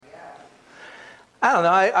I don't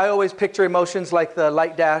know. I always picture emotions like the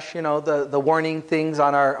light dash, the warning things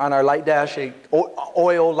on our light dash.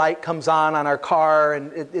 Oil light comes on our car,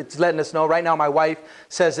 and it's letting us know. Right now, my wife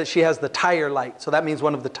says that she has the tire light. So that means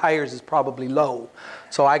one of the tires is probably low.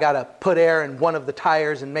 So I got to put air in one of the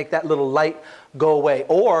tires and make that little light go away.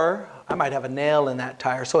 Or I might have a nail in that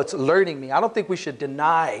tire. So it's alerting me. I don't think we should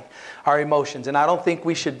deny our emotions. And I don't think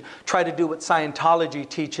we should try to do what Scientology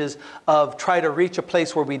teaches of try to reach a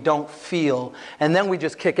place where we don't feel. And then we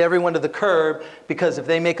just kick everyone to the curb because if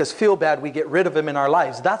they make us feel bad, we get rid of them in our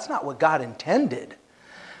lives. That's not what God intended.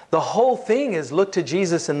 The whole thing is look to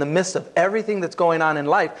Jesus in the midst of everything that's going on in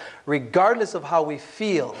life, regardless of how we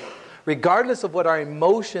feel. Regardless of what our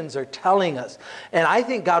emotions are telling us. And I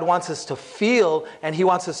think God wants us to feel, and He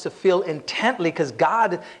wants us to feel intently, because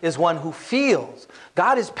God is one who feels.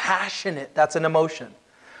 God is passionate. That's an emotion.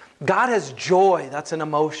 God has joy. That's an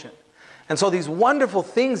emotion. And so these wonderful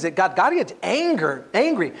things that God gets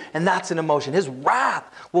angry, and that's an emotion. His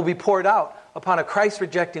wrath will be poured out upon a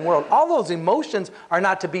Christ-rejecting world. All those emotions are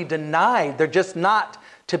not to be denied. They're just not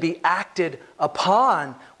to be acted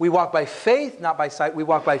upon. We walk by faith, not by sight. We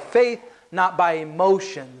walk by faith, not by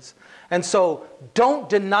emotions. And so don't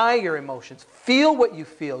deny your emotions. Feel what you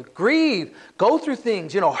feel. Grieve. Go through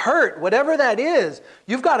things, hurt, whatever that is.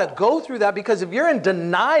 You've got to go through that, because if you're in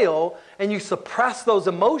denial and you suppress those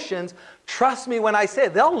emotions, trust me when I say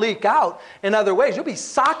it, they'll leak out in other ways. You'll be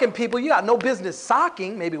socking people you got no business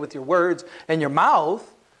socking, maybe with your words and your mouth.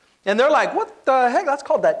 And they're like, what the heck? That's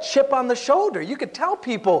called that chip on the shoulder. You could tell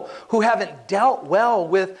people who haven't dealt well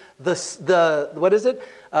with what is it?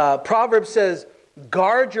 Proverbs says,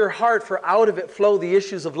 guard your heart, for out of it flow the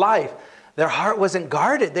issues of life. Their heart wasn't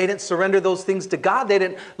guarded. They didn't surrender those things to God. They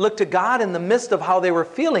didn't look to God in the midst of how they were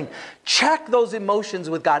feeling. Check those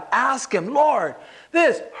emotions with God. Ask Him, Lord,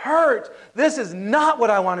 this hurts. This is not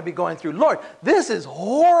what I want to be going through. Lord, this is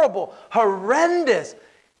horrible, horrendous.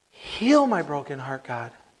 Heal my broken heart,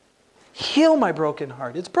 God. Heal my broken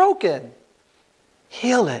heart. It's broken.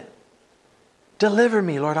 Heal it. Deliver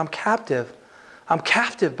me, Lord. I'm captive. I'm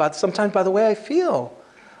captive sometimes by the way I feel.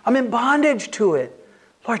 I'm in bondage to it.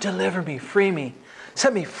 Lord, deliver me. Free me.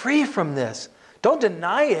 Set me free from this. Don't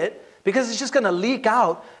deny it, because it's just going to leak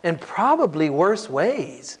out in probably worse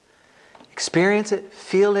ways. Experience it.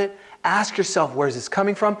 Feel it. Ask yourself, where's this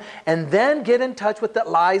coming from? And then get in touch with the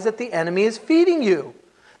lies that the enemy is feeding you.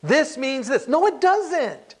 This means this. No, it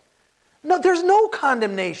doesn't. No, there's no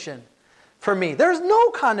condemnation for me. There's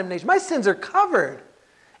no condemnation. My sins are covered.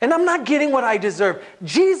 And I'm not getting what I deserve.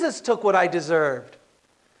 Jesus took what I deserved.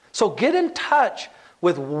 So get in touch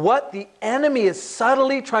with what the enemy is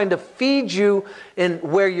subtly trying to feed you in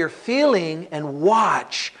where you're feeling, and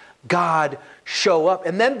watch God show up.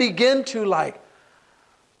 And then begin to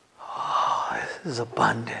this is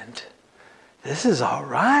abundant. This is all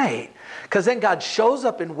right. Because then God shows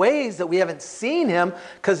up in ways that we haven't seen Him,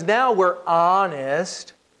 because now we're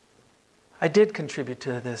honest. I did contribute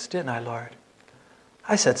to this, didn't I, Lord?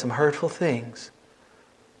 I said some hurtful things.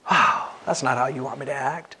 Wow, that's not how you want me to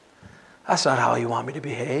act. That's not how you want me to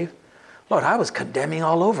behave. Lord, I was condemning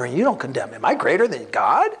all over, and you don't condemn me. Am I greater than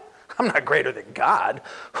God? I'm not greater than God.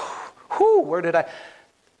 Where did I?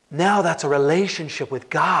 Now that's a relationship with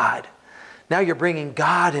God. Now you're bringing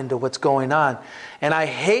God into what's going on. And I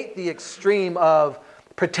hate the extreme of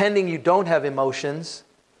pretending you don't have emotions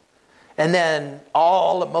and then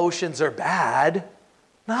all emotions are bad.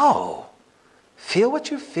 No. Feel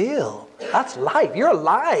what you feel. That's life. You're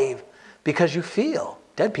alive because you feel.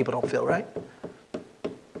 Dead people don't feel, right?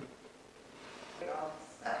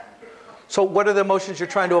 So what are the emotions you're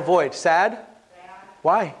trying to avoid? Sad?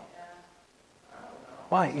 Why?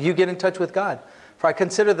 Why? You get in touch with God. For I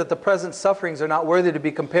consider that the present sufferings are not worthy to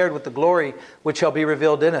be compared with the glory which shall be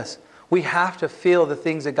revealed in us. We have to feel the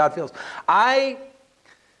things that God feels. I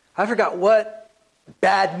forgot what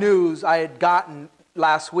bad news I had gotten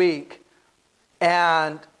last week.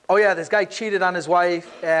 And, this guy cheated on his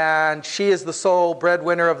wife, and she is the sole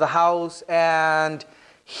breadwinner of the house, and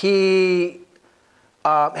he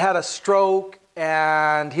had a stroke,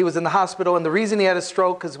 and he was in the hospital, and the reason he had a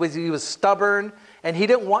stroke because he was stubborn, and he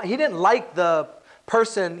didn't like the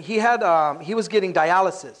person. He was getting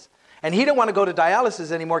dialysis, and he didn't want to go to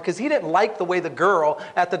dialysis anymore because he didn't like the way the girl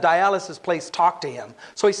at the dialysis place talked to him.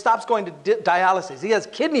 So he stops going to dialysis. He has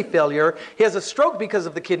kidney failure. He has a stroke because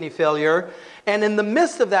of the kidney failure. And in the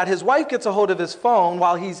midst of that, his wife gets a hold of his phone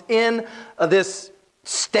while he's in this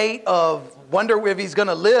state of wonder if he's going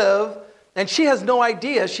to live. And she has no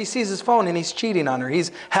idea. She sees his phone and he's cheating on her.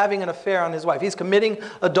 He's having an affair on his wife. He's committing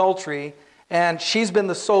adultery. And she's been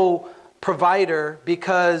the sole provider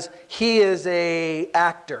because he is an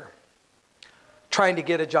actor. trying to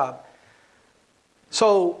get a job.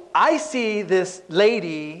 So I see this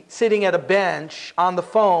lady sitting at a bench on the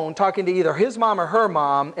phone talking to either his mom or her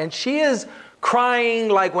mom, and she is crying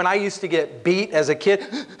like when I used to get beat as a kid,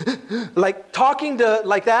 like talking to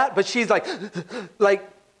like that, but she's like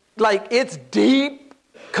it's deep,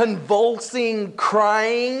 convulsing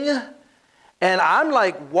crying. And I'm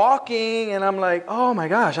like walking and I'm like, oh my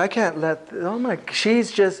gosh, I can't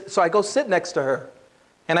she's just, so I go sit next to her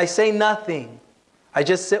and I say nothing. I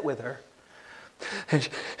just sit with her. And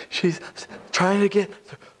she's trying to get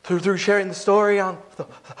through sharing the story on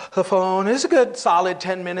the phone. It's a good solid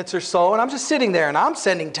 10 minutes or so. And I'm just sitting there and I'm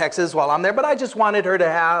sending texts while I'm there. But I just wanted her to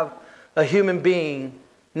have a human being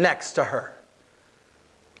next to her.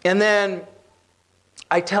 And then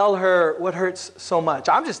I tell her what hurts so much.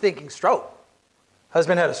 I'm just thinking stroke.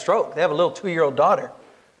 Husband had a stroke. They have a little 2-year-old daughter.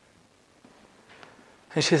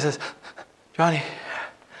 And she says, Johnny,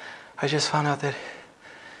 I just found out that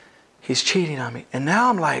he's cheating on me. And now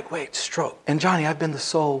I'm like, wait, stroke. And Johnny, I've been the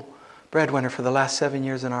sole breadwinner for the last 7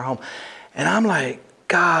 years in our home. And I'm like,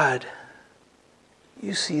 God,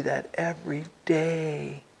 you see that every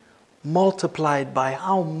day multiplied by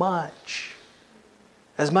how much?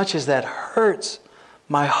 As much as that hurts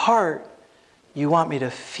my heart, you want me to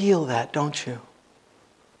feel that, don't you?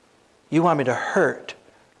 You want me to hurt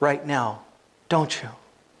right now, don't you?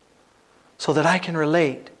 So that I can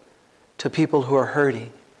relate to people who are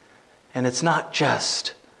hurting. And it's not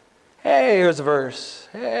just, hey, here's a verse.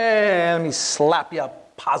 Hey, let me slap you a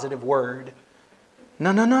positive word.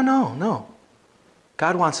 No.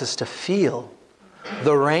 God wants us to feel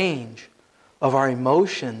the range of our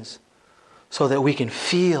emotions so that we can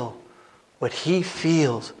feel what He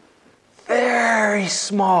feels. Very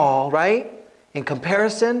small, right? In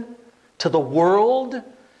comparison to the world,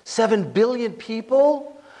 7 billion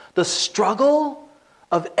people, the struggle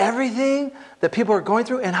of everything that people are going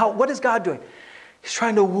through. And what is God doing? He's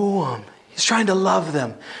trying to woo them. He's trying to love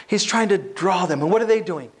them. He's trying to draw them. And what are they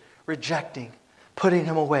doing? Rejecting, putting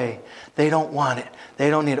Him away. They don't want it.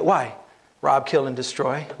 They don't need it. Why? Rob, kill, and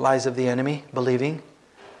destroy. Lies of the enemy, believing.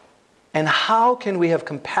 And how can we have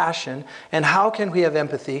compassion? And how can we have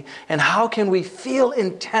empathy? And how can we feel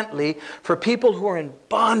intently for people who are in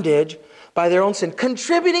bondage by their own sin,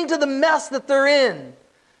 contributing to the mess that they're in?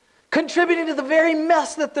 Contributing to the very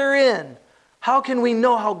mess that they're in. How can we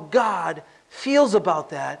know how God feels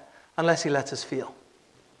about that unless He lets us feel?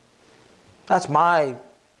 That's my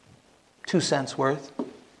 2 cents worth.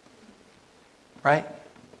 Right?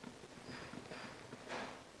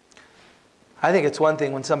 I think it's one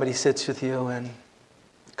thing when somebody sits with you and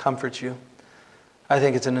comforts you. I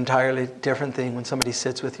think it's an entirely different thing when somebody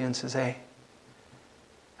sits with you and says, hey,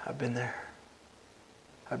 I've been there.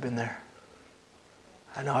 I've been there.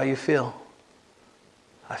 I know how you feel.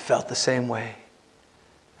 I felt the same way.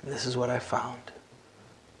 And this is what I found.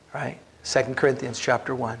 Right? 2 Corinthians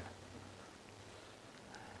chapter 1.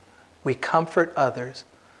 We comfort others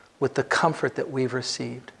with the comfort that we've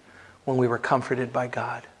received when we were comforted by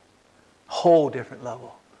God. Whole different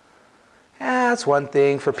level. That's one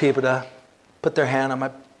thing for people to put their hand on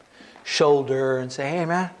my shoulder and say, hey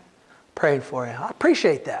man, praying for you. I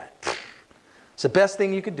appreciate that. It's the best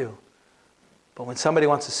thing you could do. But when somebody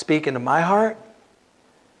wants to speak into my heart,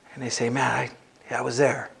 and they say, man, I was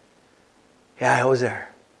there. Yeah, I was there.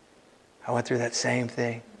 I went through that same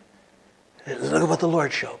thing. Look at what the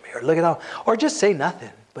Lord showed me. Or look at how, or just say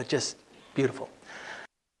nothing, but just beautiful.